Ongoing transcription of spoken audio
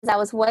I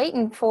was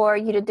waiting for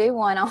you to do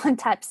one on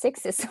type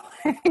 6s so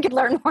I could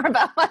learn more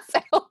about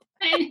myself.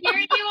 And here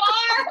you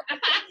are.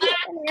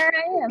 And here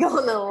I am.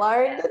 Going to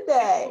learn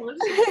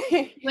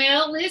today.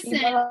 Well,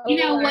 listen, you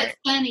know what's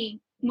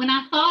funny? When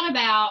I thought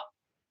about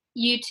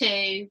you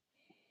two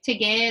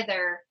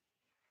together,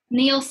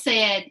 Neil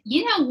said,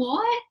 you know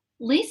what?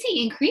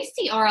 Lizzie and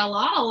Christy are a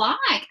lot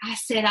alike. I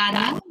said, I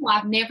know.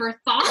 I've never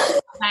thought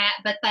of that,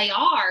 but they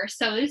are.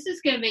 So this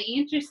is going to be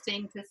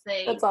interesting to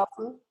see. That's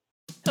awesome.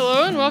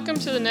 Hello and welcome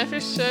to the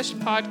Nefesh Sesh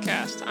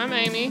podcast. I'm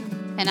Amy.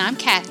 And I'm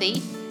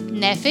Kathy.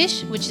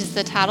 Nefesh, which is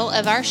the title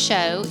of our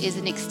show, is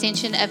an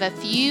extension of a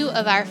few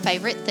of our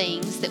favorite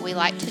things that we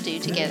like to do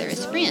together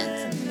as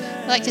friends.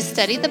 We like to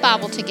study the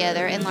Bible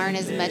together and learn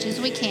as much as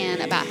we can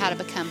about how to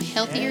become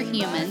healthier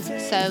humans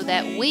so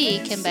that we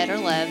can better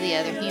love the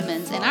other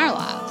humans in our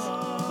lives.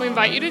 We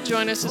invite you to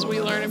join us as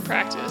we learn and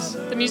practice.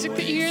 The music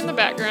that you hear in the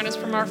background is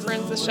from our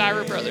friends, the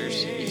Shira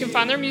Brothers. You can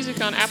find their music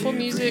on Apple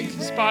Music,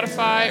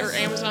 Spotify, or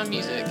Amazon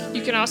Music.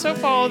 You can also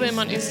follow them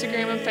on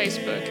Instagram and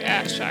Facebook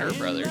at Shira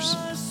Brothers.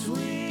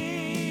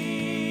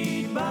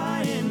 Sweet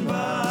by and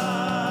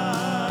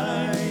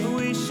by,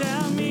 we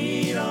shall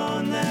meet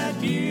on that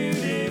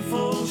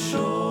beautiful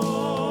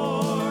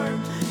shore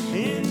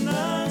in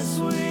the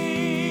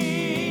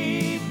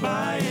sweet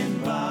by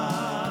and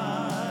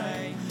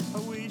by.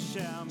 We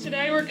shall.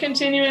 Today we're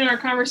continuing our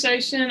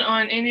conversation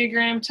on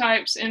Enneagram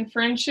types and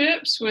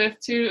friendships with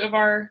two of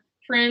our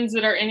friends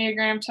that are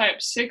Enneagram type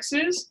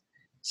 6s.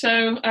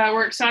 So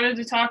we're excited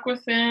to talk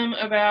with them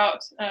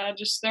about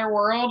just their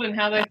world and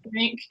how they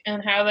think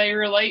and how they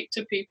relate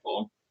to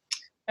people.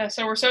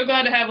 So we're so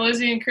glad to have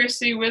Lizzie and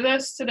Christy with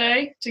us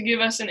today to give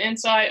us an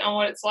insight on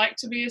what it's like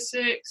to be a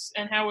 6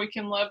 and how we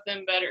can love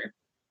them better.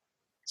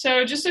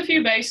 So just a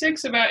few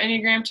basics about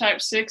Enneagram type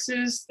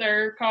 6s.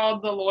 They're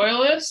called the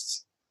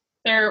loyalists.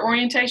 Their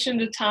orientation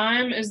to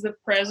time is the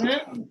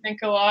present.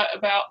 Think a lot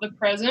about the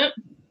present.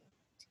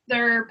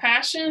 Their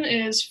passion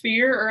is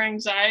fear or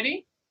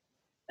anxiety.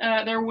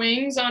 Their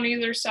wings on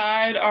either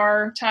side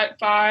are type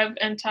 5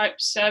 and type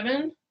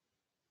 7.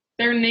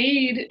 Their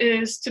need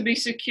is to be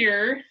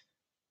secure.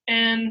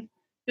 And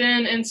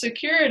then in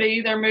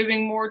security, they're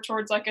moving more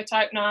towards like a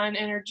type 9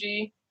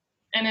 energy.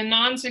 And in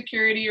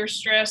non-security or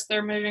stress,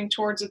 they're moving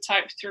towards a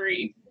type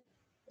 3.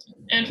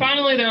 And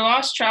finally, their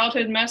lost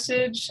childhood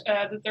message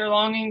that they're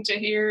longing to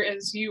hear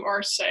is, you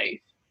are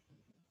safe.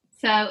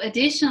 So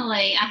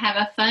additionally, I have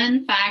a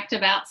fun fact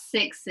about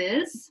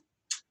 6s.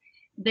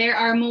 There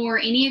are more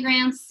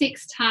Enneagram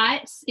 6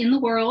 types in the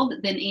world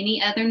than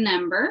any other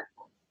number.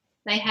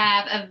 They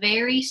have a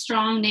very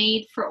strong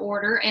need for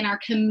order and are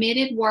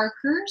committed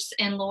workers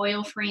and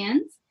loyal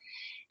friends.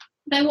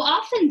 They will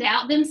often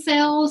doubt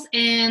themselves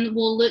and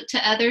will look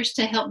to others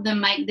to help them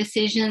make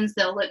decisions.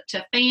 They'll look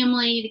to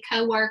family, to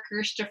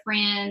coworkers, to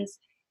friends,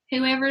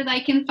 whoever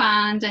they can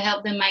find to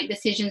help them make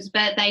decisions.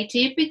 But they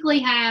typically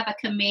have a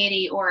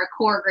committee or a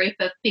core group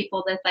of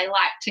people that they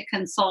like to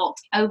consult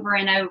over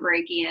and over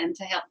again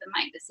to help them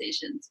make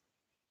decisions.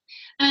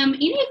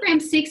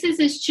 Enneagram 6s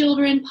as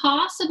children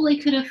possibly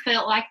could have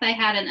felt like they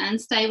had an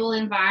unstable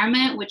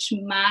environment, which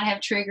might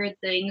have triggered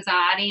the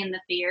anxiety and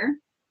the fear.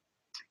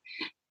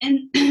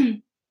 And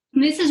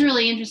this is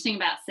really interesting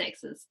about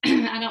 6s.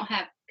 I don't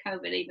have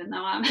COVID, even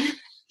though I'm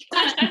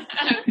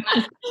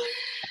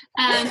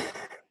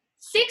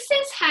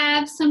 6s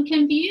have some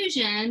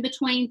confusion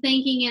between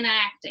thinking and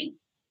acting.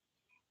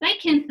 They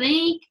can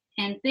think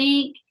and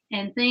think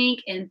and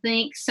think and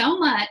think so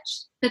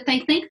much that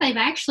they think they've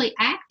actually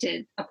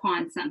acted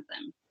upon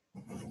something.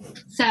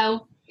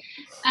 So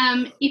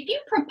if you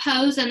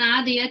propose an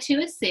idea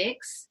to a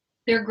 6,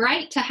 they're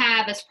great to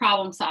have as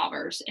problem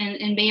solvers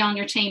and be on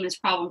your team as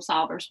problem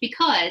solvers,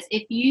 because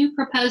if you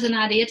propose an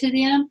idea to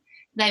them,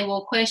 they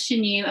will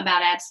question you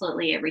about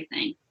absolutely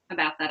everything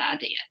about that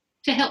idea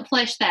to help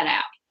flesh that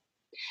out.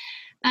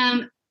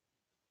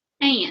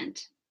 And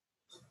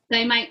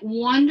they make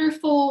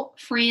wonderful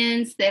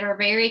friends that are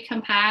very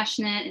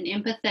compassionate and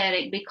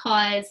empathetic,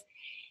 because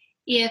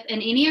if an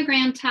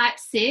Enneagram type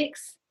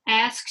 6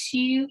 asks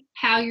you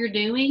how you're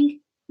doing,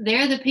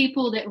 they're the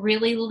people that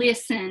really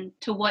listen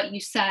to what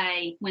you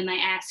say when they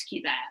ask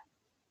you that.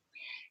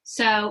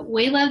 So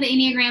we love the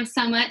Enneagram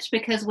so much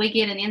because we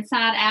get an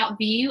inside-out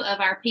view of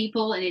our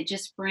people, and it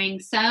just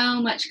brings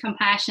so much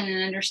compassion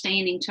and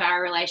understanding to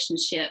our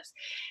relationships.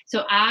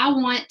 So I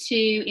want to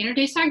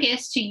introduce our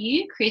guests to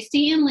you,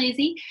 Christy and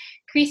Lizzie.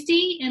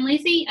 Christy and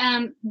Lizzie,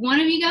 one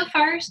of you go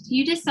first.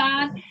 You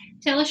decide.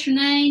 Tell us your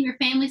name, your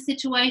family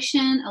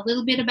situation, a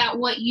little bit about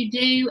what you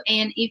do,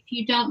 and if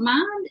you don't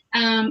mind,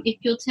 if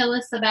you'll tell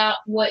us about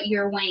what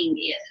your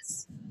wing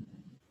is.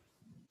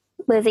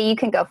 Lizzie, you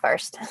can go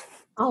first.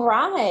 All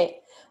right.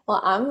 Well,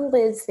 I'm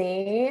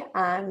Lizzie.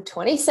 I'm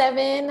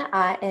 27.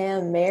 I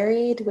am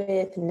married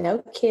with no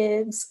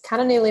kids,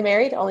 kind of newly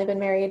married, only been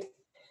married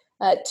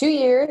 2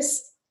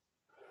 years.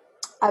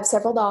 I have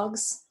several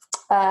dogs.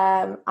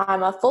 I'm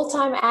a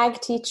full-time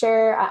ag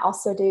teacher. I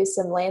also do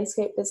some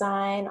landscape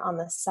design on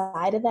the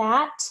side of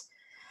that.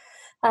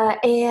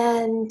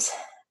 And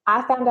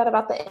I found out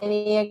about the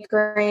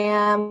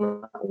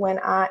Enneagram when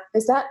are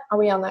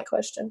we on that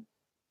question?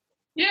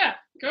 Yeah,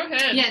 go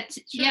ahead.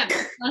 Yeah.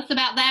 Tell us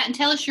about that and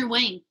tell us your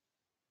wing.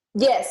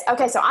 Yes.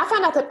 Okay. So I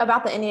found out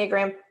about the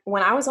Enneagram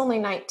when I was only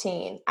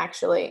 19,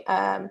 actually.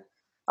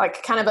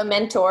 Like kind of a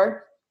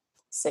mentor,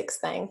 6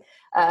 thing,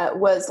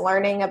 was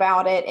learning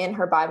about it in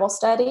her Bible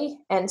study.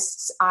 And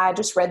I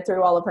just read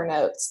through all of her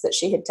notes that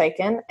she had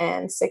taken,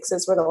 and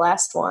 6s were the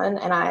last one.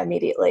 And I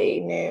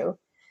immediately knew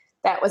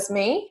that was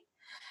me.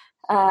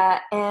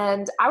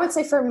 And I would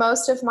say for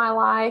most of my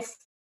life,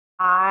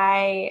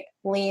 I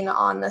lean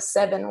on the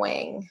 7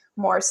 wing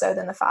more so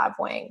than the 5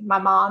 wing. My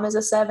mom is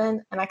a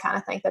 7, and I kind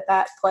of think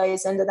that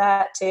plays into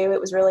that too. It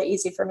was really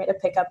easy for me to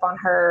pick up on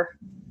her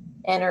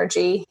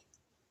energy.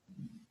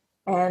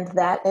 And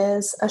that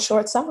is a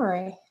short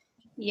summary.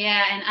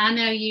 Yeah, and I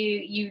know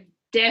you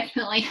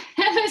definitely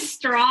have a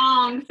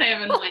strong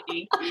 7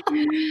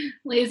 wing.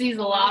 Lizzie's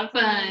a lot of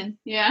fun.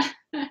 Yeah.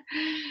 All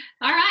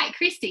right,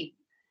 Christy.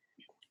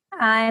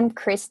 I'm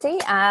Christy.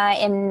 I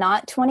am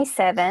not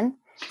 27.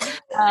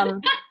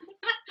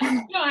 You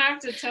don't have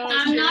to tell us.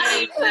 I'm not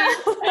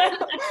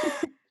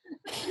either.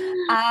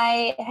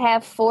 I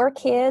have 4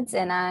 kids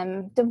and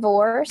I'm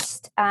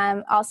divorced.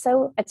 I'm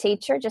also a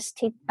teacher,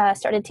 just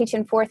started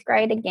teaching 4th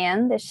grade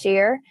again this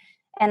year.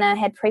 And I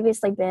had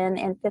previously been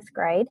in 5th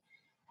grade,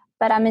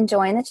 but I'm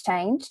enjoying the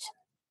change.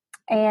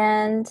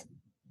 And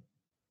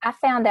I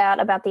found out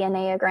about the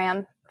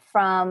Enneagram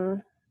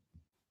from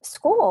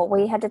school.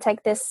 We had to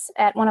take this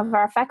at one of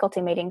our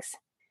faculty meetings.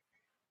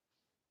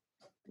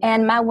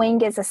 And my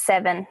wing is a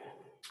 7.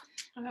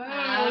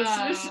 Oh,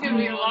 so this is going to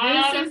be a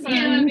lot of fun. This is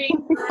going to be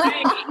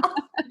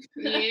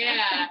great.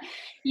 Yeah.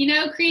 You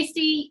know,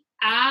 Christy,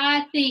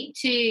 I think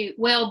too,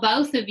 well,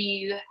 both of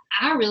you,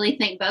 I really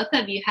think both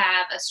of you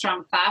have a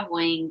strong 5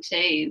 wing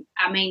too.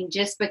 I mean,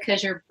 just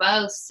because you're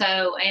both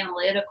so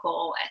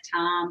analytical at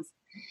times.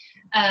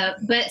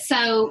 But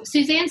so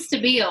Suzanne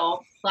Stabile,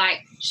 like,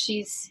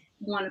 she's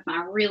one of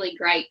my really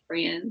great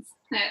friends.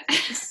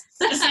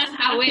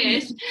 I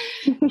wish.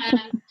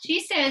 She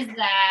says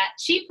that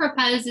she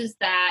proposes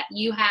that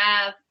you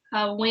have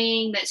a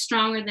wing that's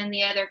stronger than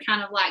the other,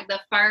 kind of like the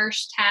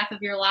first half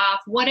of your life,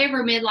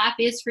 whatever midlife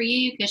is for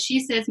you, because she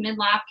says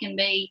midlife can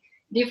be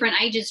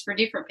different ages for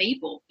different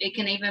people. It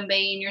can even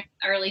be in your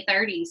early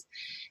 30s.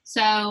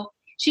 So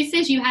she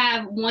says you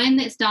have one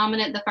that's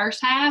dominant the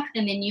first half,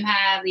 and then you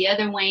have the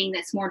other wing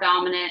that's more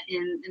dominant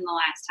in the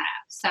last half.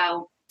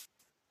 So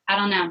I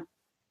don't know.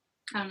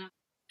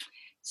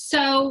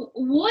 So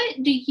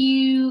what do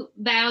you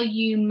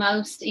value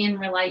most in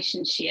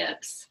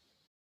relationships?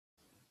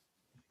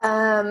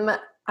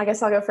 I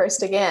guess I'll go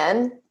first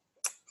again.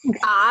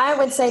 I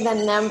would say the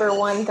number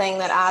one thing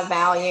that I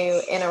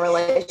value in a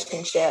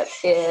relationship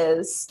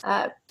is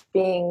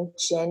being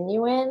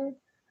genuine.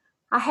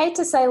 I hate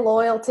to say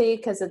loyalty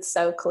because it's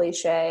so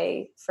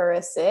cliche for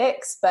a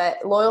 6,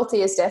 but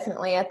loyalty is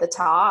definitely at the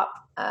top.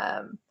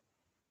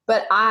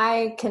 But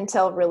I can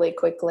tell really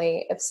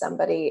quickly if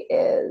somebody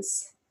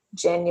is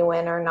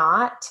genuine or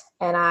not,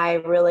 and I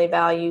really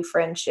value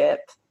friendship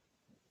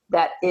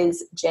that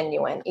is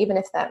genuine, even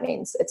if that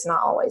means it's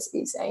not always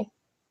easy.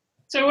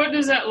 So what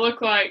does that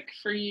look like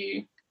for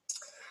you?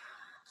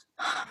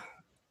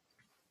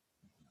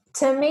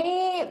 To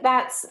me,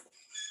 that's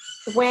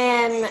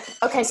when,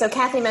 okay, so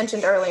Kathy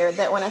mentioned earlier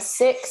that when a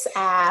 6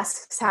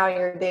 asks how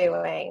you're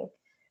doing,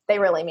 they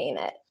really mean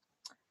it.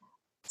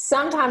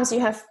 Sometimes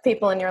you have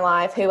people in your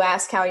life who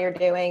ask how you're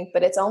doing,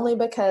 but it's only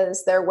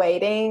because they're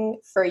waiting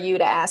for you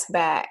to ask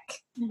back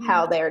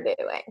how they're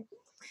doing.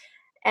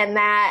 And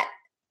that,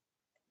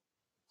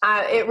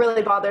 it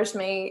really bothers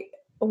me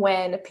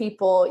when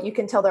people, you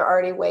can tell they're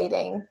already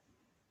waiting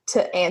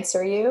to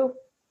answer you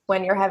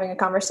when you're having a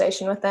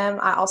conversation with them.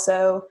 I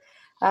also,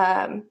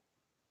 I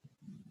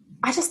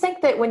just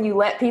think that when you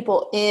let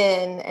people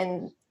in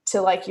and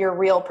to like your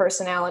real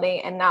personality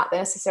and not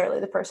necessarily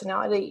the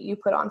personality you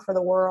put on for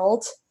the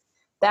world,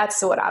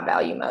 that's what I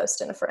value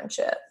most in a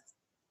friendship.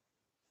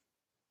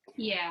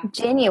 Yeah.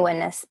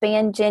 Genuineness,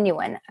 being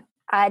genuine.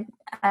 I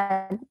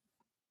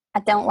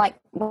don't like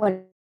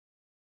when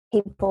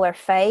people are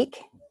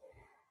fake.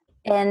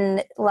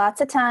 And lots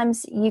of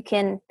times you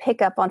can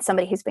pick up on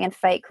somebody who's being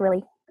fake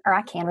really, or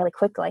I can really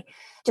quickly,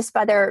 just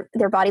by their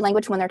body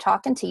language when they're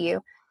talking to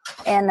you.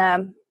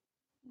 And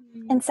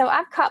so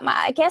I've caught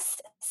I guess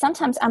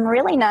sometimes I'm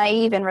really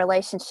naive in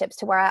relationships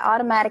to where I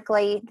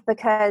automatically,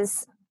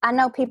 because I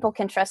know people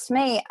can trust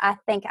me, I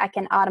think I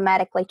can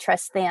automatically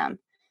trust them.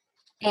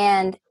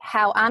 And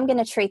how I'm going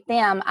to treat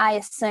them, I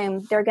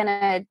assume they're going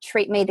to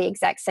treat me the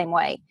exact same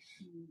way.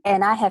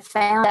 And I have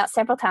found out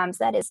several times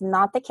that is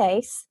not the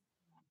case.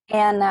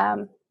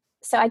 And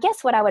so I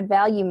guess what I would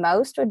value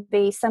most would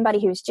be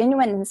somebody who's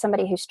genuine and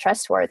somebody who's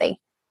trustworthy.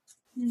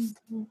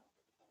 Mm-hmm.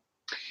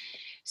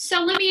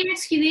 So let me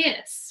ask you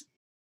this.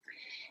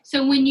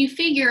 So when you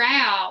figure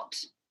out,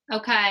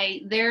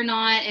 okay, they're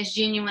not as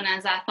genuine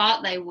as I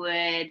thought they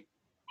would,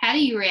 how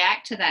do you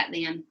react to that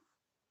then?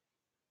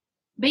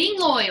 Being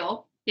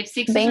loyal, if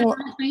 6 are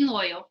not being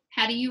loyal,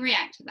 how do you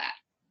react to that?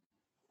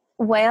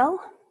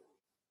 Well,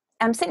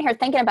 I'm sitting here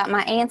thinking about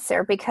my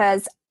answer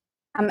because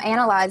I'm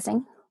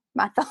analyzing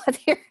my thoughts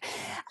here.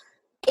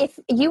 If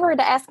you were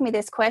to ask me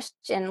this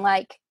question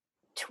like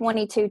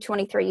 22,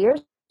 23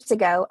 years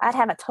ago, I'd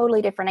have a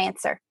totally different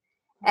answer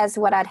as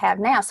what I'd have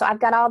now. So I've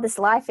got all this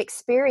life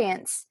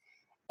experience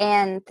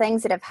and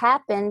things that have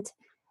happened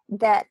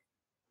that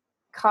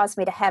caused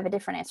me to have a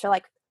different answer.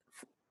 Like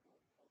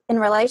in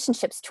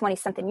relationships 20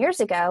 something years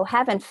ago,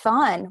 having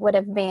fun would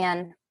have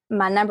been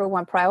my number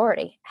one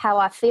priority. How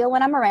I feel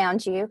when I'm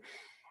around you,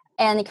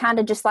 and kind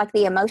of just like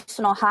the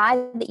emotional high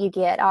that you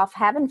get off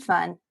having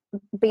fun,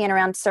 being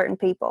around certain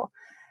people.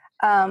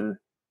 And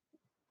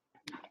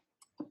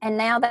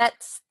now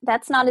that's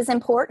not as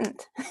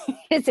important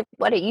as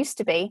what it used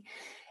to be.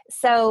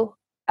 So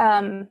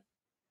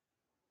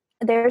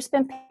there's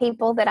been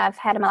people that I've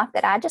had in my life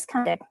that I just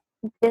kind of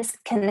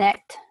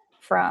disconnect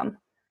from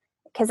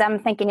because I'm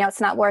thinking,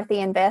 it's not worth the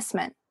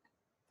investment.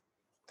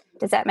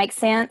 Does that make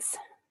sense?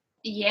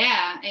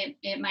 Yeah,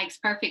 it makes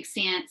perfect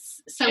sense.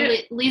 So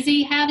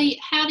Lizzie, how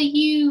do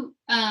you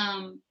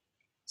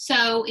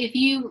so if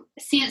you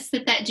sense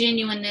that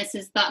genuineness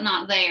is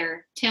not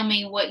there, tell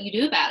me what you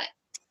do about it.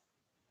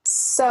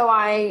 So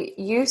I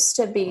used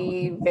to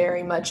be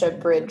very much a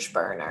bridge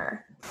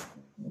burner.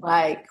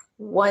 Like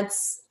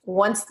once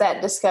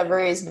that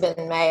discovery has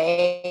been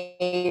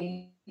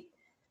made,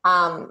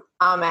 I'm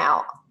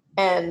out,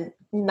 and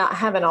not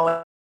having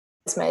always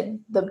made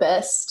the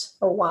best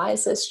or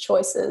wisest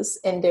choices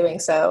in doing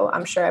so.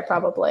 I'm sure I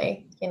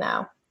probably,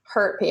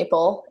 hurt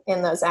people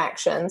in those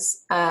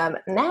actions.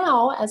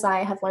 Now, as I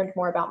have learned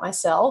more about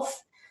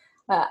myself,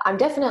 I'm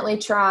definitely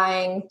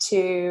trying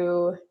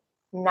to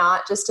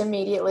not just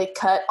immediately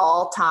cut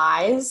all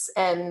ties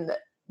and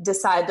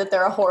decide that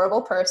they're a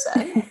horrible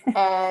person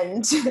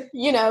and,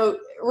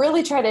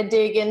 really try to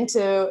dig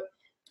into,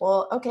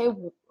 well, okay,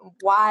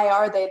 why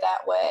are they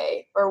that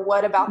way? Or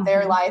what about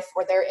their life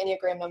or their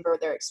Enneagram number,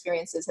 their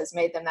experiences has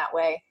made them that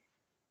way?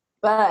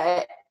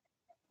 But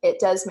it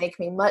does make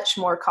me much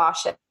more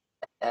cautious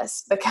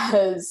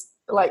because,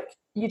 like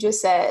you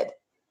just said,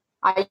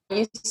 I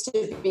used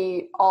to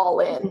be all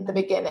in the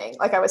beginning.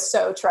 Like I was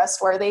so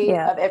trustworthy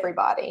of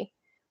everybody.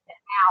 And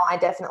now I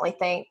definitely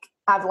think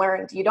I've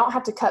learned you don't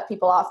have to cut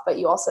people off, but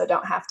you also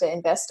don't have to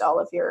invest all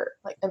of your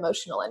like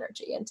emotional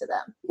energy into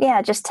them.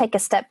 Yeah, just take a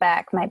step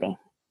back maybe.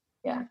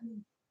 Yeah.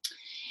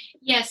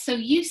 Yeah, so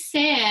you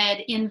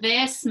said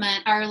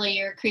investment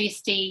earlier,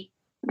 Christy.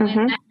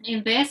 When that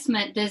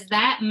investment, does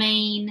that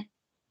mean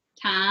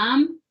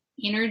time,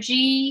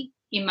 energy,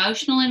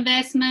 emotional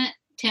investment?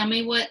 Tell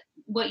me what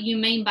you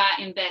mean by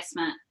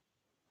investment.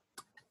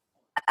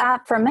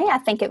 For me, I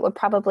think it would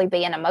probably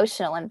be an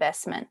emotional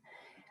investment.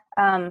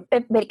 But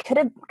it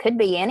could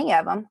be any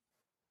of them.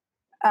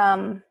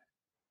 I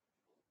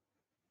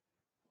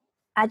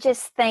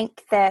just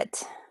think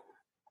that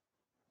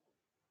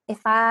if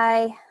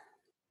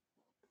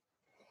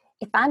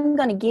I'm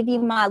going to give you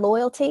my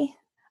loyalty,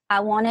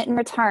 I want it in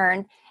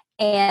return.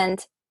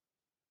 And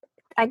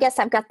I guess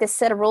I've got this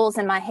set of rules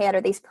in my head,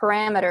 or these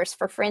parameters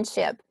for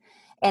friendship.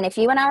 And if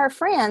you and I are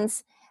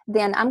friends,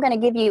 then I'm going to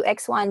give you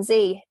X, Y, and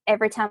Z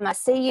every time I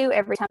see you,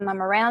 every time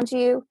I'm around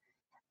you.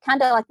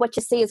 Kind of like what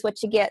you see is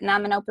what you get, and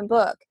I'm an open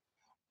book.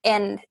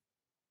 And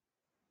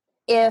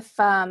if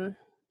I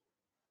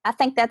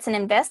think that's an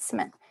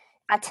investment.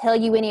 I tell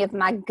you any of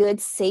my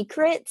good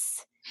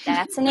secrets,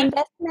 that's an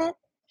investment,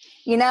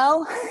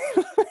 Yeah.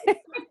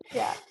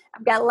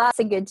 I've got lots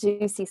of good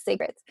juicy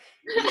secrets.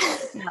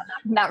 No,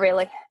 not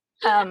really.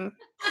 But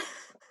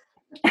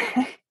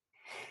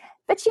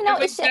it's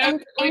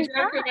we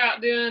joke about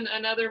doing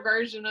another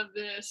version of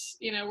this,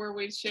 where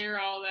we share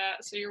all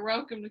that. So you're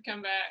welcome to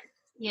come back.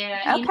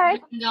 Yeah. Okay.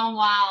 Gone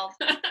wild.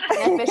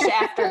 Fish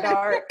after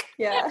dark.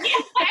 Yeah.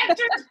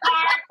 After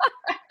dark.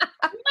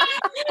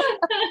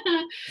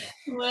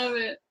 Love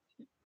it.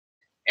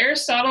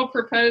 Aristotle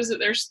proposed that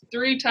there's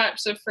 3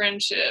 types of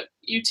friendship: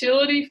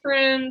 utility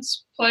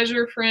friends,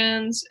 pleasure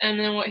friends, and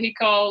then what he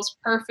calls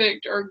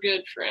perfect or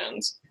good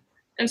friends.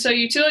 And so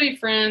utility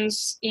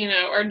friends,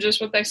 are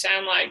just what they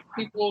sound like,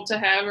 people to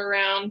have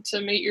around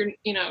to meet your,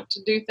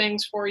 to do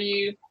things for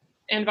you,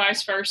 and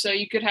vice versa.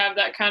 You could have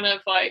that kind of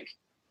like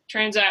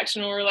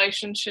transactional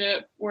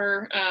relationship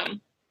where,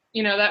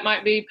 that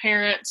might be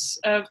parents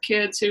of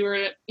kids who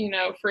are,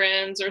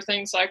 friends or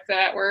things like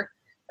that, where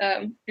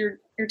you're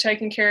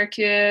taking care of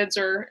kids,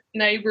 or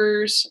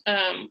neighbors,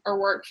 or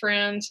work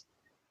friends.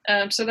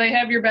 So they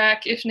have your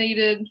back if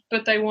needed,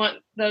 but they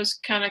want those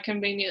kind of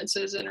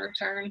conveniences in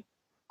return.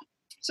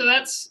 So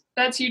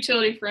that's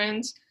utility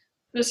friends.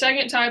 The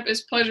second type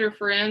is pleasure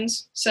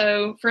friends.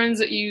 So friends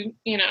that you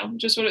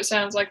just what it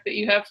sounds like, that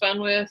you have fun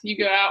with, you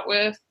go out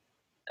with,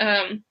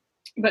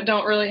 but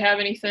don't really have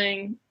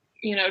anything,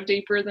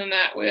 deeper than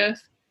that with.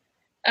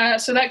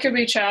 So that could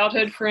be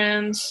childhood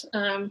friends,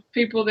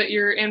 people that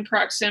you're in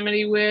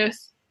proximity with,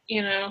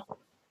 and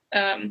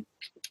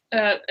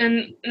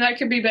that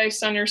could be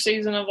based on your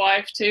season of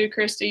life too.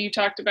 Christy, you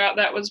talked about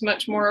that was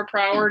much more a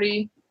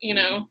priority,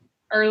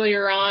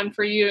 earlier on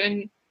for you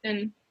in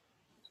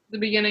the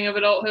beginning of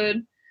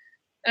adulthood.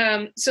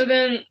 So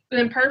then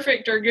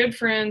perfect or good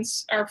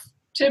friends are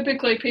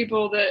typically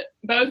people that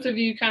both of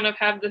you kind of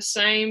have the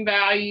same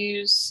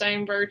values,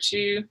 same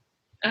virtue.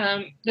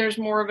 There's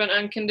more of an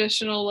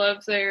unconditional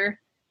love there,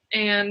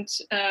 and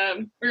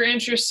we're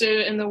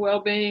interested in the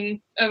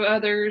well-being of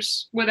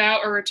others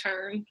without a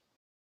return.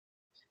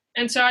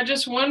 And so I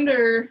just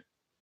wonder,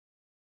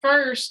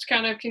 first,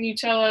 kind of, can you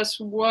tell us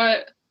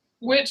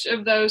which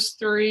of those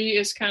three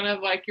is kind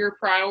of like your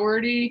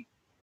priority?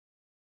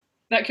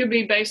 That could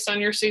be based on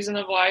your season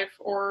of life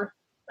or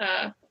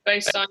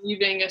based on you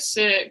being a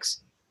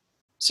 6.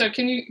 So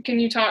can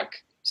you talk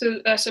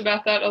to us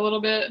about that a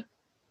little bit?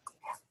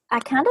 I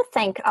kind of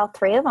think all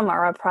three of them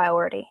are a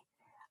priority.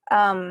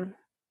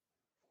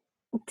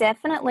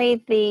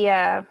 Definitely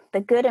the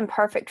good and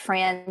perfect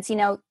friends. You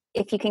know,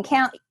 if you can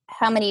count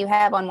how many you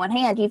have on one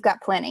hand, you've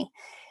got plenty.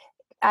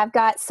 I've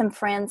got some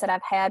friends that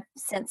I've had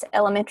since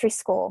elementary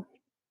school,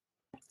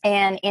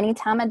 and any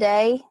time of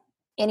day,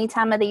 any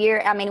time of the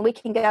year. I mean, we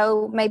can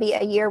go maybe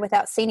a year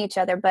without seeing each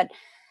other, but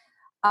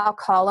I'll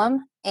call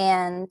them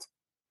and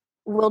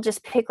we'll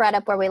just pick right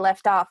up where we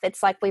left off.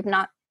 It's like we've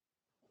not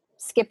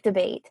skipped a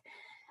beat.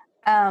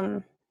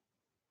 And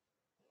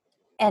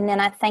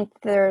then I think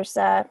there's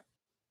a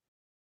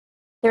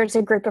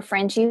group of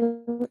friends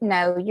you're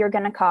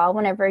going to call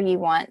whenever you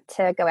want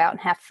to go out and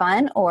have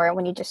fun, or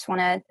when you just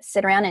want to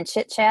sit around and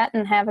chit chat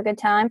and have a good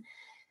time.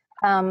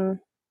 And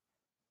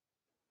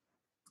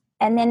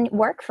then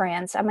work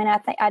friends. I mean,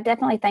 I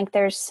definitely think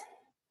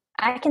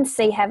I can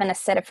see having a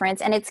set of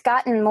friends, and it's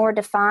gotten more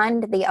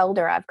defined the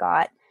older I've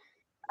got,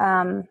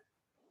 or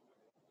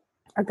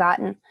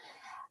gotten.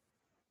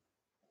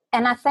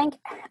 And I think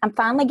I'm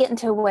finally getting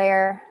to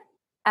where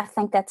I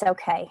think that's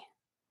okay.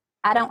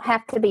 I don't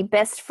have to be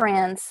best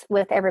friends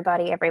with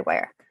everybody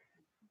everywhere.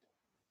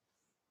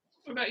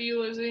 What about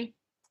you, Lizzie?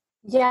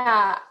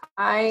 Yeah,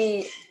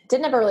 I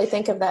didn't ever really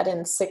think of that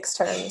in 6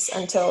 terms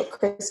until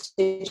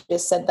Christy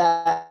just said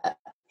that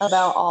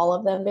about all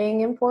of them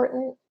being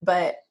important.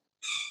 But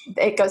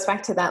it goes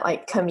back to that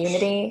like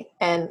community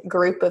and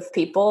group of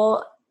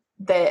people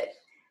that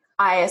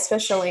I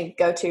especially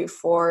go to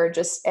for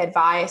just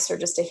advice or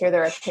just to hear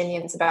their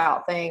opinions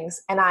about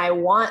things. And I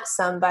want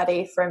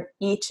somebody from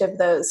each of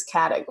those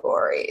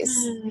categories.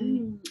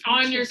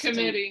 On your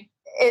committee.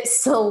 It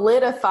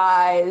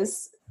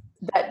solidifies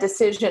that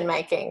decision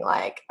making,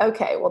 like,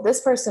 okay, well,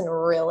 this person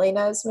really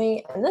knows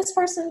me and this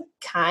person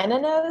kind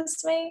of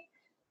knows me,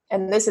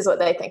 and this is what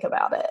they think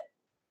about it.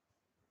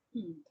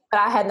 But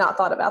I had not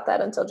thought about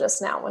that until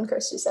just now when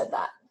Kirsty said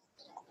that.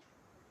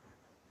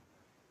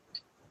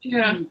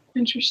 Yeah,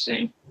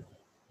 interesting.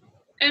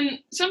 And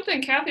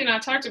something Kathy and I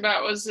talked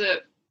about was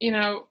that, you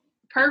know,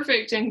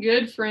 perfect and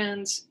good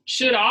friends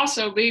should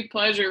also be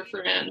pleasure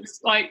friends.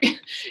 Like,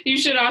 you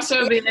should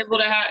also be able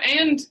to have,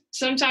 and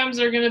sometimes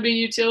they're going to be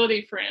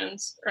utility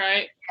friends,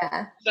 right?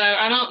 Yeah. So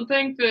I don't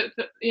think that,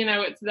 you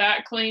know, it's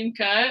that clean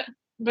cut,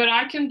 but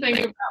I can think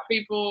about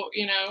people,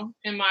 you know,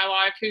 in my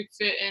life who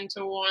fit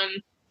into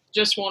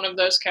just one of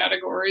those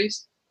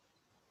categories.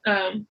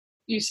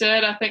 You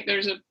said, I think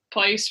there's a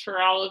place for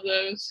all of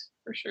those,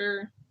 for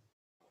sure.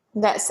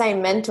 That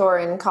same mentor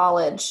in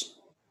college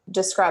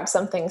described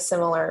something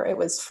similar. It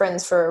was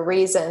friends for a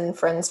reason,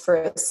 friends for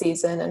a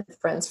season, and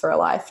friends for a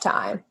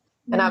lifetime.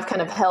 Mm-hmm. And I've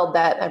kind of held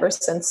that ever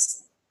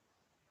since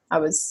I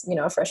was, you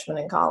know, a freshman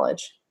in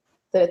college,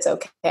 that it's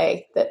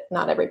okay that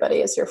not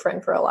everybody is your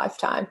friend for a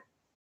lifetime.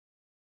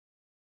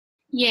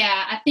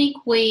 Yeah, I think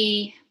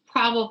we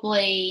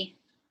probably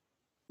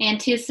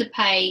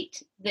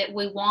anticipate that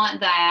we want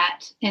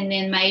that, and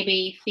then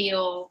maybe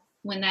feel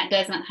when that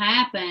doesn't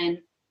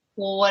happen,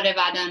 well, what have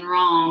I done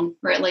wrong?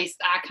 Or at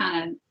least I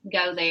kind of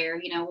go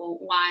there, you know, well,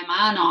 why am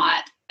I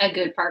not a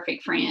good,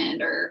 perfect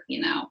friend? Or,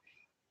 you know,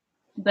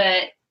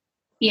 but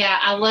yeah,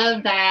 I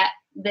love that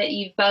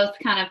you've both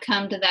kind of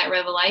come to that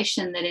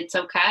revelation that it's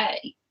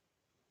okay,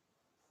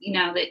 you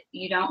know, that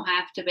you don't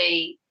have to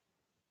be.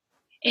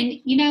 And,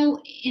 you know,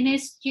 and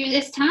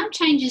as time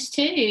changes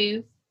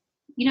too,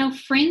 you know,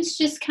 friends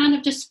just kind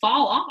of just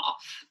fall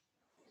off.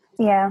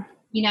 Yeah.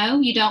 You know,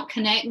 you don't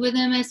connect with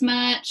them as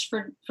much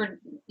for,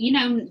 you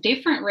know,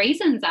 different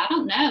reasons. I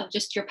don't know.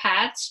 Just your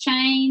paths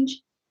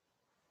change.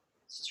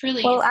 It's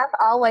really. Well, I've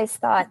always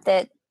thought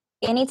that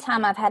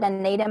anytime I've had a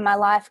need in my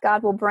life,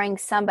 God will bring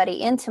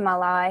somebody into my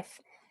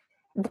life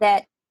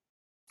that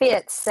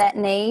fits that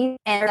need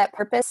and that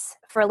purpose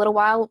for a little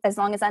while, as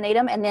long as I need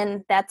them. And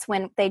then that's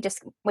when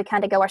we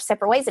kind of go our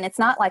separate ways. And it's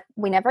not like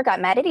we never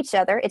got mad at each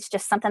other. It's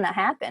just something that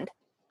happened.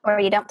 Or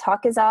you don't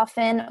talk as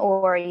often,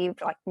 or you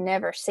like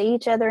never see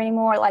each other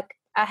anymore. Like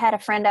I had a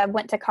friend I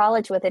went to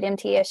college with at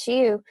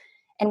MTSU,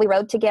 and we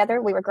rode together.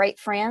 We were great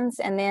friends.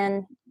 And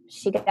then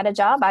she got a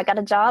job, I got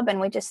a job, and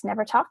we just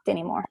never talked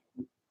anymore.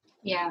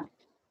 Yeah.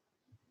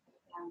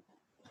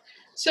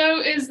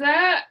 So is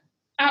that,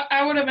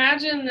 I would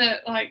imagine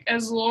that like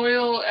as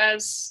loyal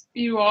as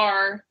you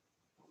are,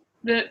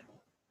 that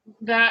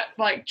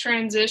like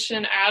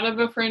transition out of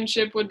a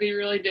friendship would be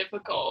really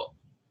difficult.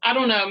 I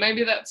don't know.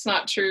 Maybe that's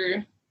not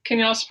true. Can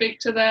y'all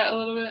speak to that a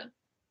little bit?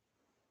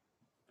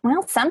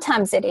 Well,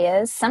 sometimes it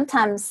is.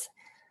 Sometimes,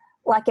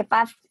 like if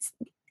I'm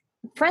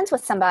friends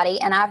with somebody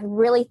and I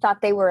really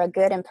thought they were a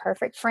good and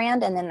perfect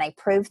friend, and then they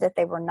proved that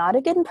they were not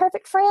a good and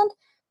perfect friend,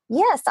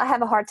 yes, I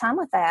have a hard time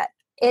with that.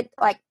 It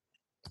like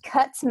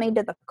cuts me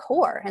to the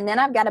core. And then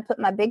I've got to put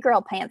my big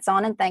girl pants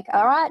on and think,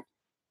 all right,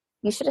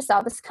 you should have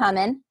saw this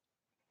coming.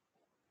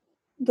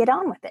 Get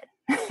on with it.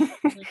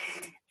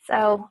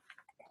 So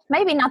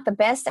maybe not the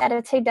best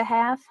attitude to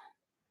have.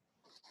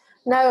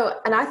 No,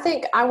 and I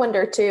think I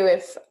wonder too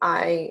if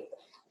I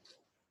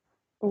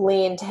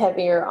leaned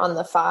heavier on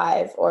the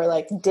 5 or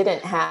like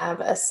didn't have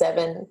a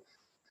 7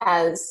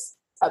 as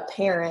a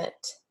parent,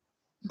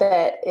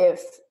 that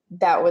if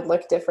that would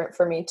look different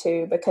for me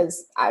too,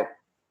 because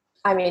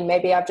I mean,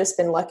 maybe I've just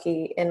been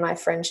lucky in my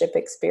friendship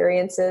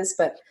experiences,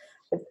 but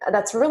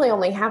that's really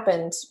only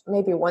happened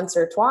maybe once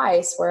or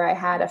twice where I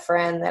had a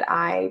friend that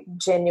I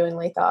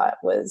genuinely thought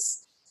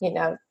was, you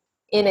know,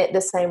 in it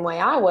the same way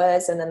I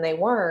was, and then they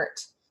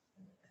weren't.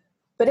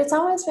 But it's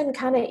always been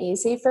kind of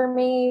easy for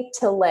me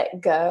to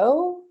let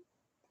go.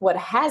 What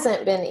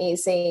hasn't been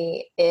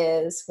easy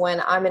is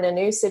when I'm in a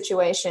new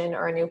situation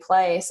or a new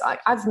place.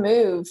 I've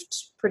moved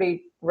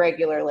pretty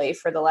regularly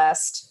for the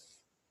last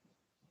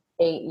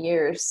 8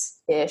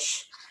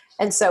 years-ish.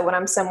 And so when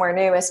I'm somewhere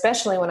new,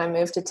 especially when I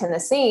moved to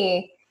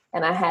Tennessee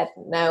and I had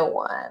no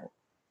one,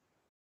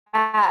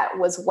 that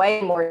was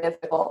way more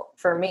difficult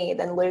for me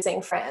than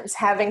losing friends,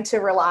 having to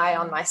rely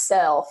on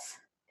myself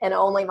and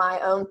only my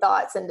own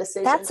thoughts and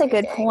decisions. That's a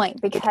good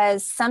point,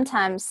 because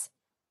sometimes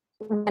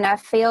when I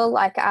feel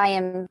like I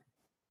am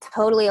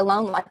totally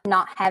alone, like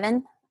not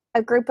having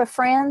a group of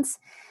friends,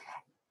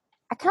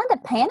 I kind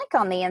of panic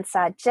on the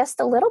inside just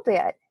a little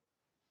bit.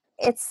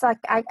 It's like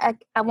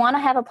I want to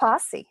have a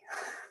posse.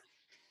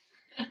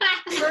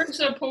 For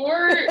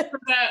support for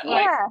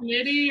that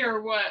committee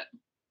or what?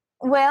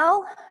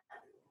 Well,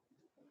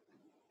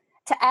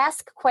 to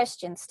ask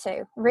questions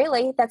too.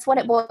 Really, that's what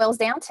it boils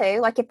down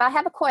to. Like if I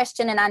have a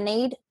question and I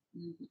need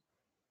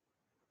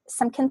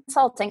some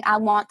consulting, I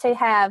want to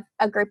have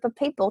a group of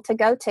people to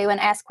go to and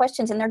ask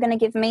questions, and they're going to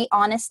give me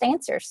honest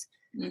answers.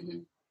 Mm-hmm.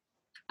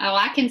 Oh,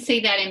 I can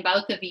see that in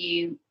both of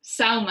you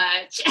so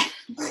much.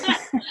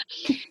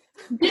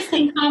 Just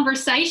in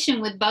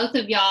conversation with both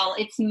of y'all,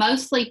 it's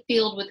mostly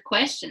filled with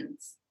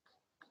questions.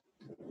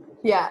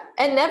 Yeah,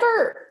 and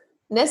never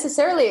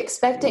necessarily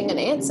expecting an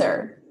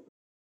answer.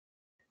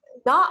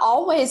 Not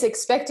always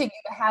expecting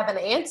you to have an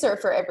answer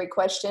for every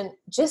question,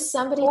 just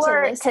somebody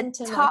or to listen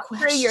to talk my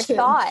through your question.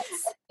 thoughts.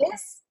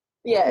 Yes.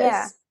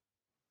 Yes.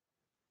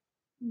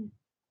 Yeah.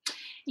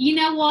 You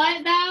know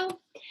what, though?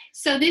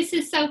 So this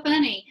is so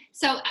funny.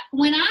 So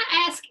when I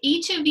ask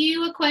each of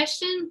you a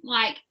question,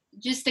 like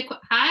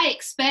I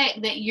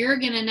expect that you're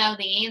going to know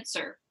the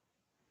answer.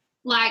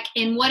 Like,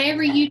 and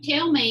whatever you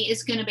tell me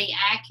is going to be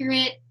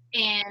accurate,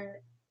 and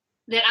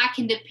that I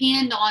can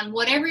depend on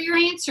whatever your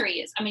answer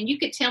is. I mean, you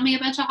could tell me a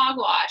bunch of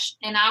hogwash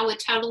and I would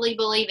totally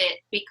believe it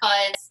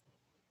because,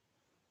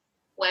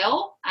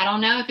 well, I don't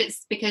know if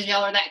it's because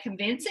y'all are that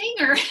convincing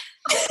or.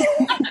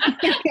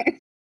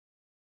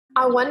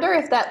 I wonder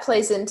if that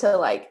plays into,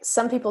 like,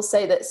 some people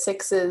say that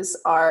 6s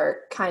are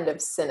kind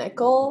of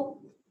cynical.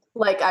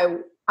 Like,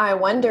 I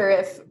wonder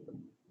if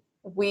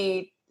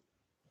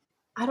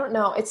I don't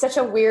know. It's such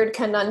a weird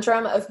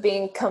conundrum of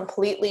being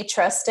completely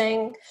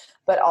trusting,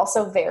 but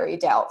also very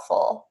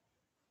doubtful.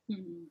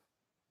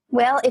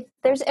 Well, if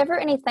there's ever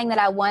anything that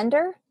I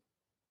wonder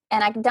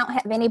and I don't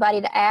have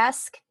anybody to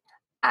ask,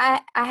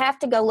 I have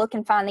to go look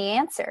and find the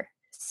answer.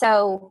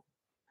 So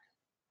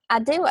I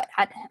do it.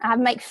 I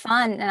make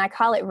fun and I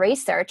call it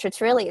research.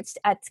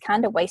 It's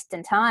kind of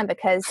wasting time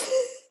because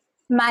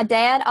my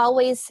dad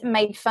always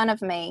made fun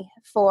of me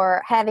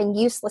for having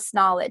useless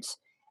knowledge.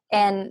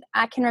 And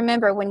I can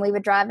remember when we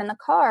would drive in the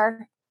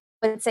car,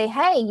 would say,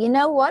 hey, you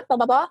know what, blah,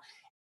 blah, blah.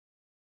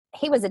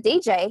 He was a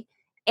DJ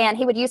and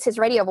he would use his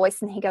radio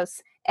voice and he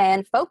goes,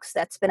 and folks,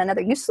 that's been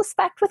another useless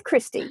fact with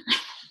Christy.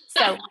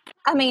 So,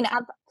 I mean,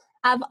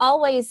 I've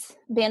always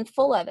been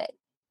full of it.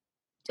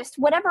 Just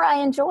whatever I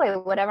enjoy,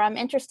 whatever I'm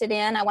interested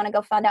in, I want to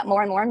go find out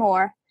more and more and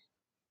more.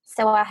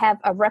 So I have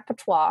a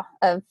repertoire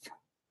of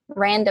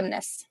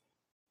randomness.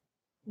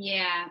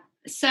 Yeah.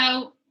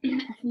 So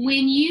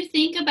when you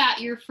think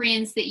about your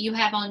friends that you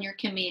have on your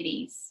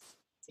committees,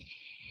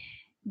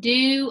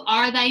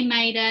 are they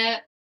made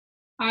up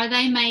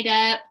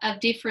of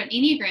different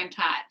Enneagram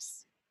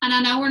types? And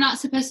I know we're not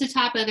supposed to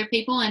type other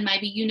people, and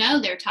maybe you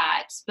know their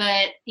types,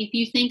 but if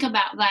you think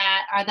about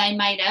that, are they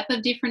made up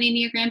of different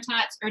Enneagram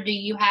types, or do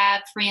you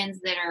have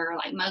friends that are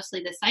like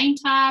mostly the same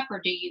type,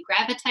 or do you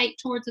gravitate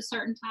towards a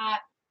certain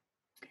type?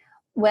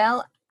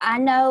 Well, I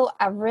know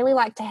I really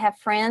like to have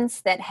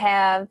friends that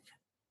have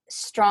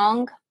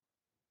strong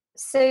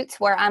suits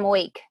where I'm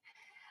weak.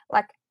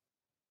 Like,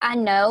 I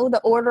know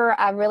the order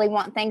I really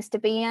want things to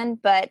be in,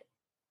 but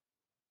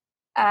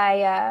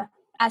I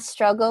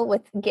struggle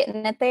with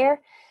getting it there.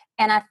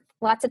 And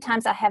lots of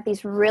times I have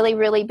these really,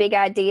 really big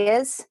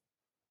ideas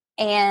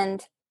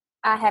and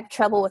I have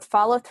trouble with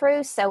follow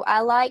through. So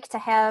I like to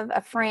have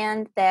a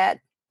friend that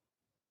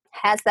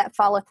has that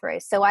follow through.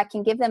 So I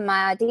can give them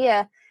my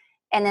idea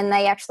and then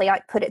they actually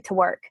like put it to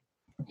work.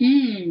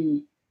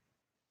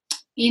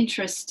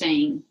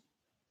 Interesting.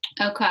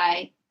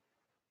 Okay.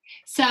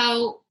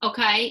 So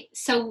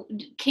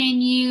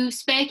can you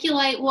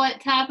speculate what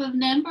type of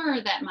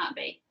number that might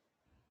be?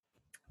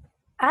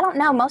 I don't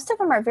know. Most of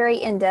them are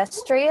very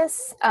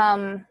industrious,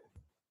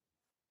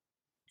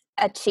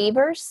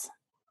 achievers,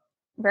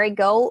 very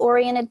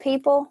goal-oriented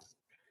people.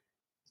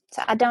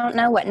 So I don't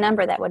know what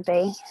number that would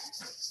be.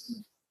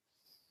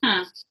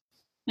 Huh.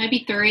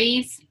 Maybe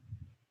 3s.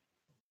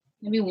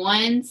 Maybe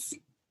 1s.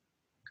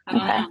 I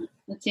don't know.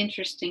 That's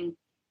interesting.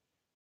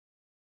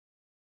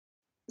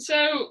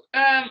 So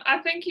I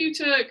think you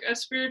took a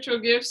spiritual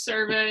gift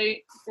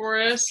survey for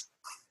us.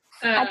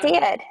 I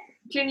did.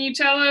 Can you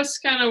tell us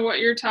kind of what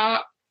your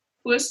top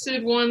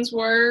listed ones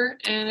were,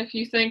 and if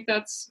you think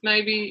that's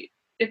maybe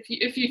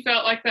if you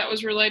felt like that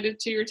was related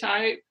to your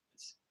type?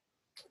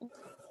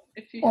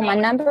 Well, my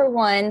number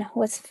one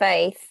was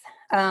faith,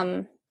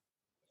 and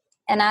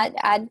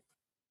I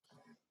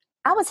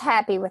was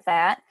happy with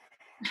that.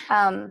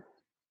 I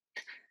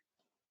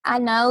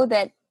know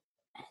that.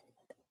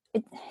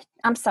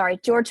 I'm sorry,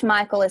 George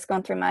Michael is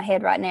going through my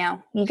head right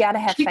now. You got to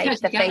have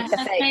faith. The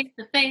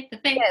faith.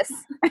 Yes.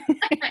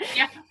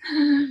 Yeah.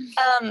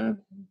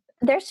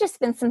 There's just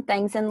been some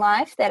things in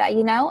life that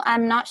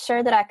I'm not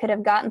sure that I could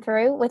have gotten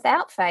through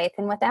without faith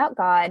and without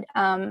God.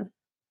 And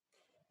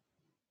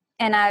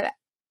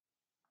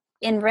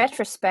in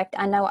retrospect,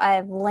 I know I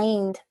have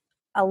leaned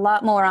a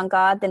lot more on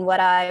God than what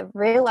I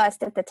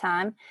realized at the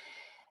time.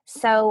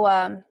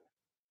 So,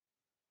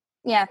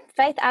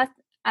 faith, I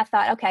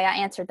thought, okay, I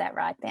answered that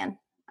right then.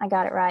 I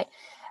got it right.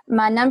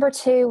 My number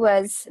 2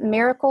 was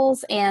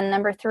miracles, and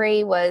number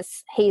 3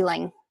 was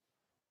healing.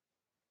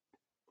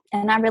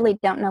 And I really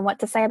don't know what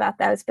to say about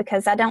those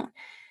because I don't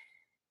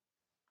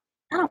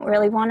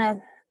really want to.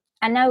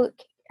 I know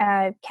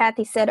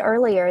Kathy said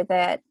earlier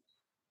that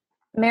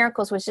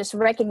miracles was just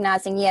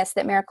recognizing, yes,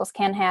 that miracles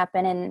can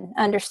happen, and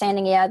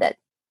understanding,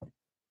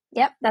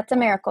 that's a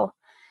miracle.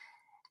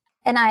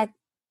 And I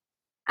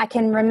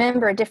can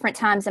remember different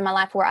times in my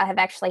life where I have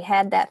actually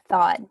had that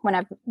thought when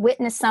I've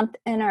witnessed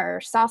something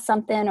or saw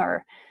something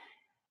or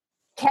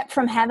kept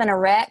from having a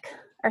wreck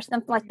or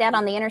something like that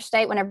on the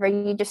interstate. Whenever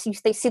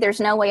they see there's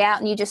no way out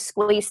and you just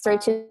squeeze through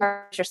to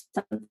cars or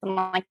something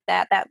like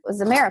that, that was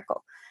a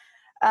miracle.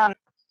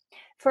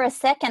 For a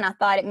second, I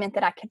thought it meant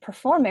that I could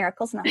perform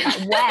miracles, and I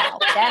thought, wow,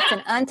 that's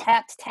an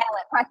untapped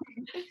talent right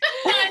there.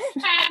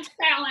 Untapped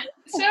talent.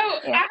 So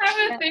I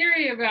have a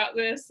theory about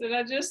this that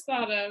I just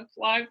thought of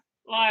live.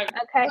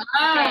 Okay.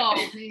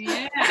 Oh,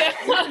 yeah.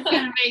 That's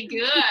going to be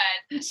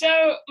good.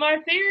 So my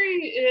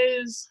theory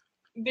is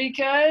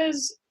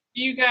because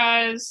you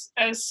guys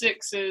as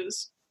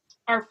 6s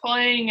are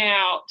playing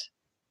out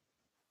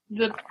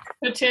the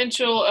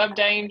potential of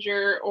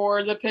danger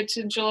or the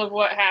potential of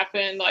what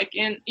happened, like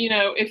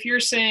if you're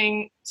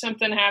seeing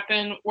something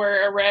happen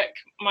where a wreck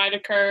might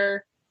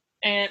occur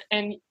and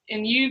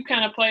you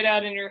kind of played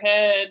out in your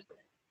head,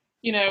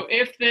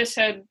 if this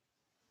had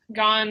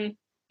gone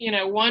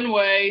one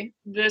way,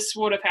 this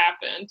would have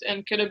happened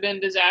and could have been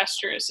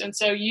disastrous. And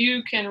so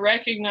you can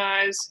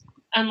recognize,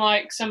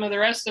 unlike some of the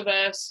rest of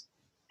us,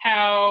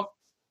 how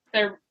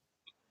there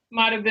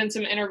might have been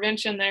some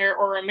intervention there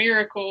or a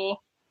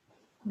miracle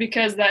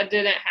because that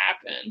didn't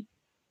happen.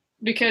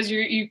 Because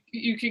you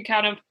could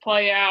kind of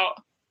play out,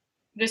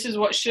 this is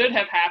what should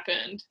have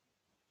happened.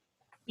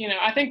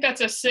 I think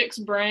that's a 6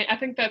 brain. I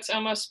think that's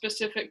almost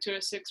specific to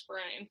a 6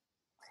 brain.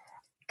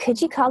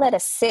 Could you call that a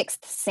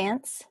 6th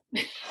sense?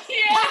 Yeah.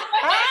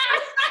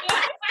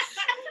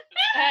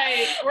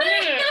 Hey,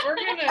 we're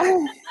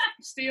gonna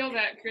steal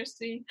that,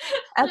 Christy.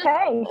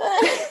 Okay.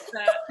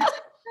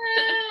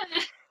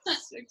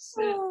 6 sense.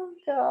 Oh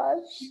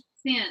gosh.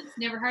 Sense.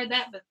 Never heard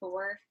that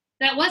before.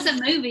 That was a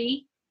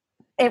movie.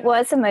 It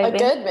was a movie. A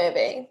good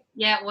movie.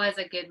 Yeah, it was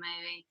a good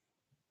movie.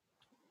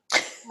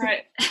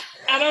 Right.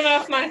 I don't know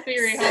if my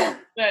theory holds,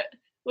 but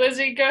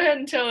Lizzie, go ahead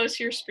and tell us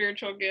your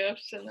spiritual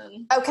gifts, and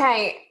then.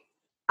 Okay.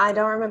 I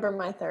don't remember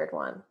my 3rd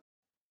one.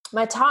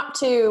 My top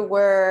 2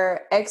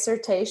 were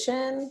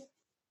exhortation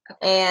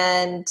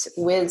and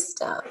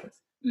wisdom.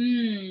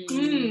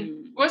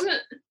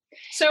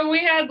 So we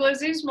had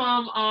Lizzie's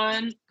mom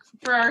on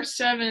for our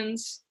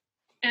 7s,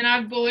 and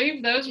I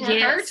believe those were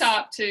her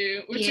top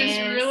 2, which is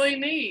really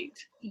neat.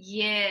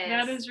 Yes.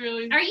 That is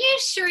really. Are you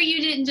sure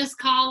you didn't just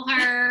call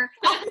her?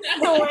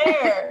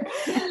 Where?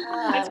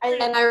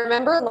 And I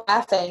remember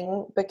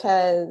laughing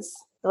because,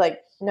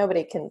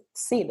 nobody can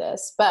see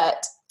this,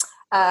 but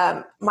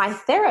my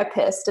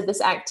therapist did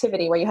this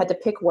activity where you had to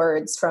pick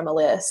words from a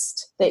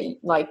list that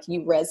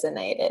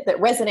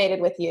resonated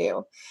with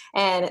you.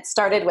 And it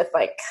started with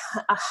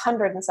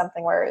 100 and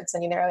something words,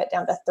 and you narrow it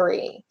down to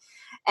 3.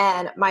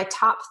 And my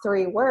top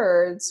 3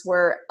 words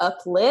were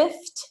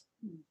uplift,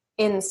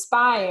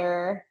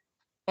 inspire,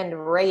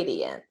 and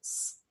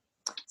radiance.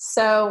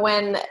 So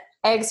when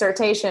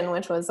exhortation,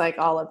 which was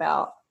all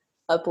about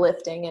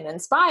uplifting and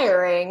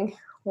inspiring,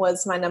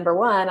 was my number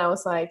 1, I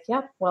was like,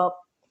 yep, well,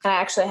 And I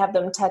actually have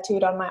them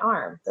tattooed on my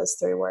arm, those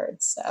 3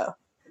 words. So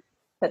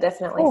that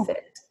definitely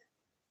fit.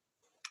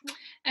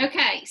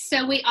 Okay,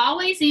 so we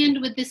always end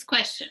with this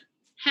question.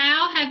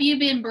 How have you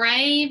been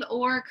brave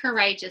or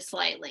courageous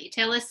lately?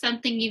 Tell us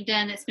something you've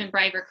done that's been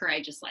brave or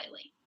courageous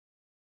lately.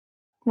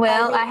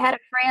 Well, I had a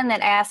friend that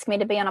asked me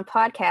to be on a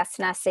podcast,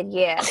 and I said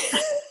yes.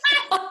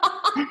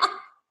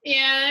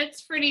 Yeah,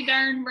 that's pretty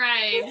darn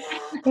brave.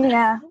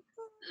 Yeah.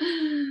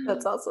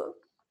 That's awesome.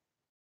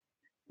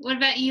 What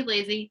about you,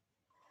 Lizzie?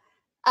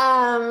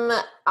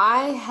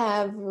 I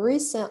have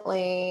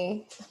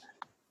recently,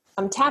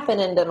 I'm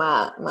tapping into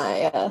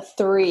my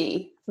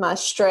 3, my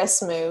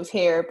stress move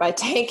here by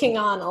taking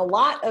on a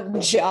lot of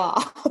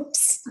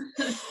jobs.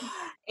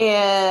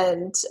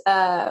 And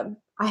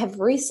I have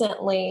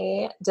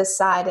recently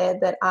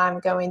decided that I'm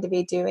going to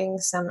be doing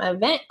some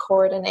event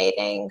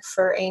coordinating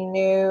for a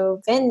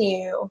new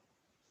venue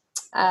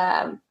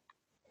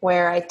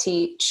where I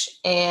teach,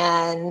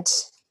 and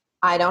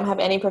I don't have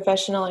any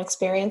professional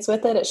experience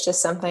with it. It's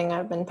just something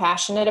I've been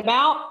passionate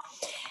about.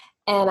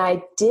 And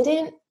I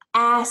didn't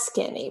ask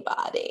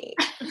anybody.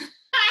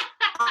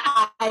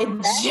 I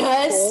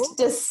just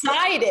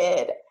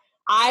decided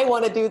I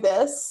want to do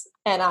this,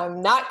 and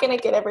I'm not going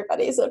to get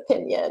everybody's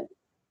opinion.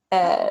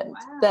 And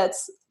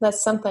that's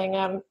something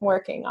I'm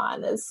working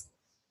on, is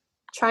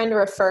trying to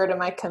refer to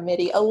my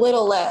committee a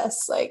little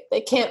less. Like,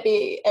 they can't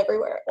be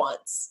everywhere at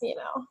once, you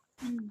know?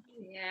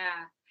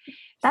 Yeah.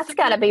 That's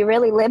got to be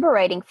really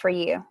liberating for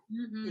you.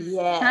 Mm-hmm.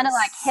 Yes. Kind of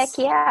like, heck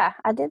yeah,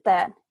 I did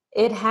that.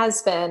 It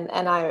has been,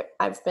 and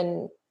I've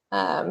been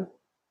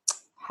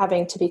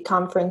having to be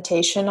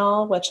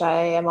confrontational, which I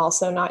am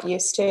also not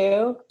used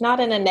to. Not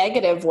in a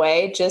negative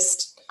way,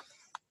 just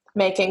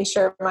making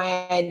sure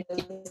my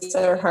ideas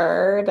are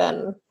heard,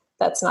 and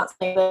that's not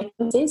something that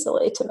comes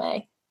easily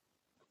to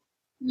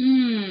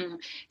me.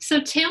 So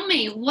tell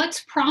me,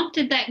 what's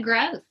prompted that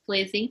growth,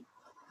 Lizzie?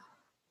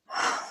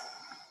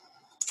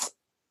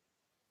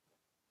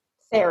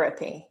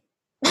 Therapy.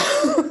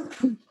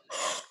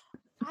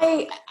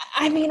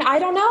 I mean, I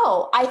don't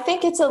know. I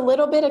think it's a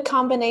little bit a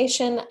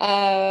combination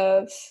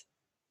of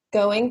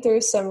going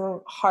through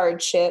some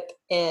hardship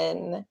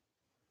in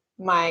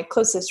my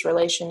closest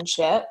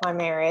relationship, my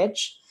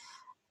marriage,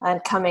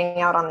 and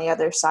coming out on the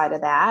other side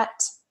of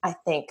that. I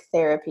think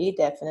therapy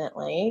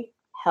definitely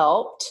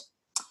helped.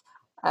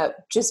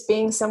 Just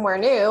being somewhere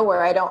new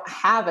where I don't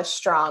have a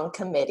strong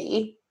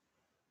committee.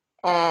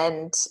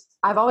 And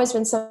I've always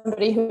been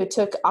somebody who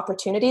took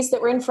opportunities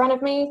that were in front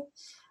of me.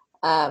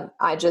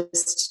 I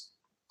just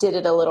did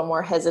it a little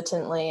more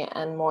hesitantly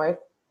and more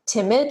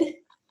timid.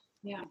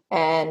 Yeah.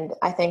 And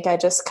I think I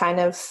just kind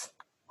of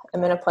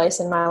am in a place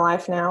in my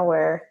life now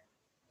where,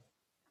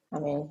 I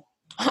mean,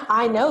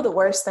 I know the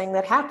worst thing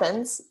that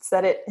happens is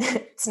that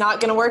it's not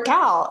going to work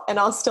out, and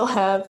I'll still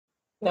have,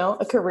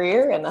 a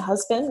career and a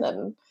husband,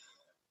 and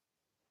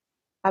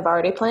I've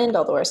already planned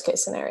all the worst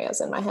case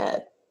scenarios in my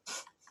head.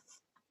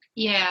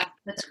 Yeah,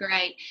 that's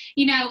great.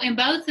 And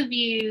both of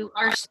you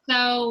are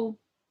so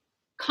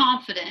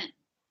confident,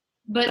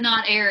 but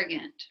not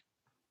arrogant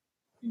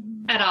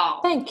at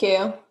all. Thank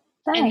you.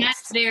 Thanks. And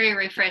that's very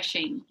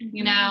refreshing.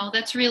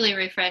 That's really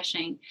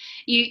refreshing.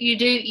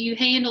 You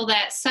handle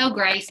that so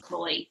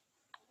gracefully.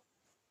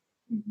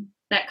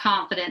 That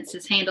confidence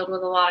is handled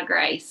with a lot of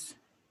grace.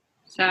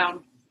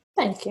 So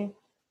thank you.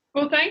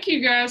 Well, thank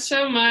you guys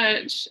so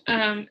much.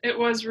 It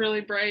was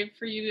really brave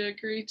for you to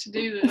agree to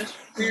do this.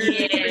 We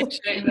really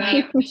appreciate that. We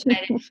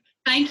appreciate it.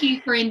 Thank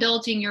you for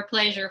indulging your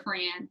pleasure,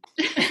 friend.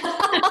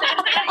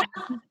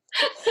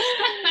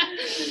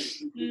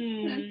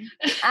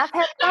 I've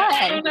had I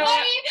fun. don't know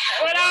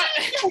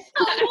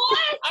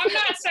I'm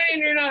not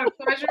saying you're not a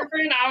pleasure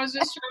friend. I was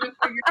just trying to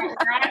figure out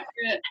where I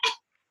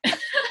fit.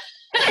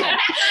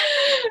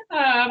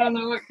 I don't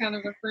know what kind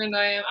of a friend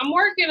I am. I'm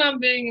working on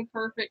being a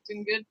perfect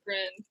and good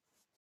friend.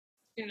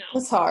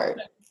 It's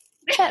hard.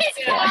 It's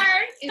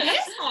hard. It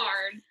is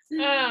hard.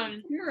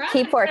 You're right.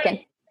 Keep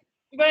working.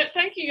 But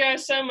thank you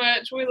guys so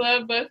much. We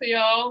love both of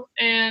y'all,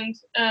 and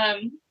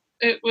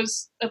it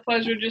was a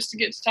pleasure just to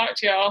get to talk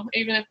to y'all,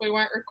 even if we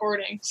weren't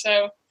recording.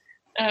 So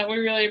we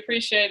really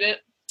appreciate it.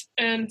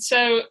 And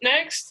so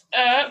next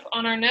up,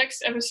 on our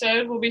next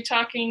episode, we'll be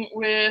talking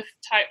with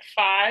Type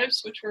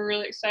 5s, which we're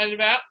really excited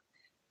about.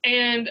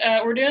 And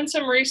we're doing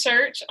some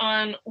research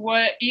on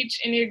what each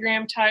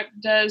Enneagram type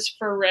does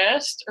for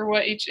rest, or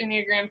what each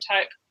Enneagram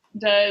type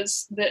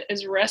does that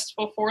is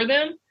restful for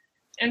them.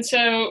 And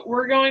so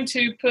we're going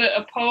to put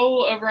a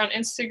poll over on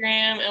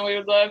Instagram, and we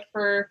would love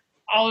for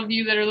all of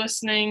you that are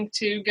listening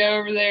to go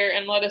over there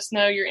and let us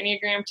know your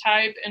Enneagram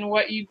type and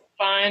what you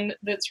find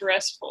that's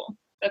restful.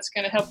 That's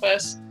going to help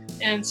us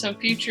in some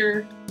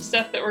future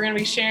stuff that we're going to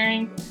be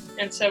sharing.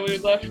 And so we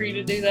would love for you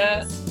to do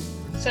that.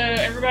 So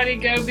everybody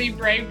go be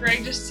brave,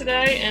 courageous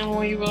today, and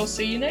we will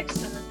see you next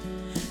time.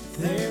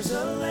 There's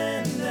a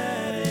land